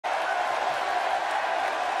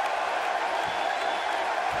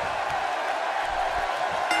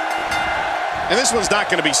And this one's not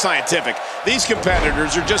going to be scientific. These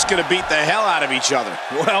competitors are just going to beat the hell out of each other.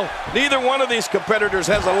 Well, neither one of these competitors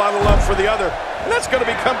has a lot of love for the other, and that's going to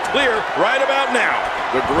become clear right about now.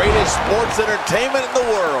 The greatest sports entertainment in the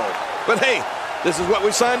world. But hey, this is what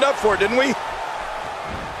we signed up for, didn't we?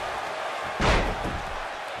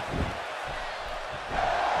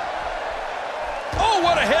 Oh,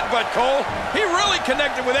 what a headbutt, Cole. He really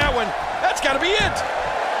connected with that one. That's got to be it.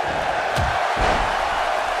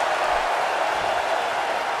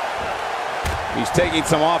 He's taking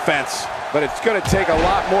some offense, but it's going to take a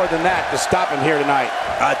lot more than that to stop him here tonight.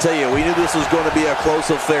 I tell you, we knew this was going to be a close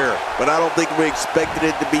affair, but I don't think we expected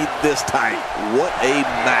it to be this tight. What a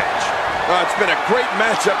match. It's been a great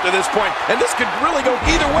match up to this point, and this could really go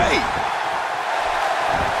either way.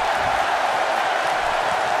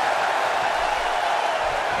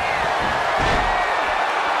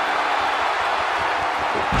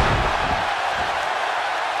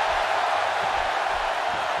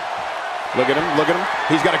 Look at him, look at him.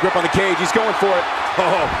 He's got a grip on the cage. He's going for it.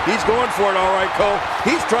 Oh, he's going for it all right, Cole.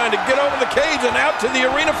 He's trying to get over the cage and out to the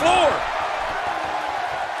arena floor.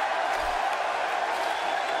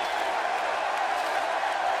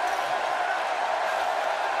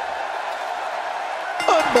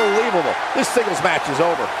 Unbelievable. This singles match is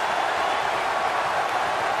over.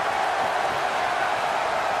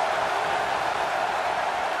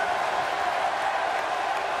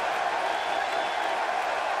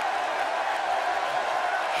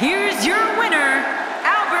 Here's your winner,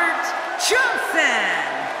 Albert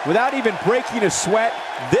Johnson. Without even breaking a sweat,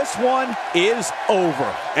 this one is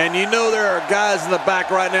over. And you know there are guys in the back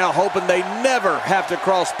right now hoping they never have to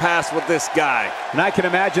cross paths with this guy. And I can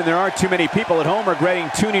imagine there aren't too many people at home regretting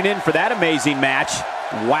tuning in for that amazing match.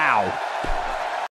 Wow.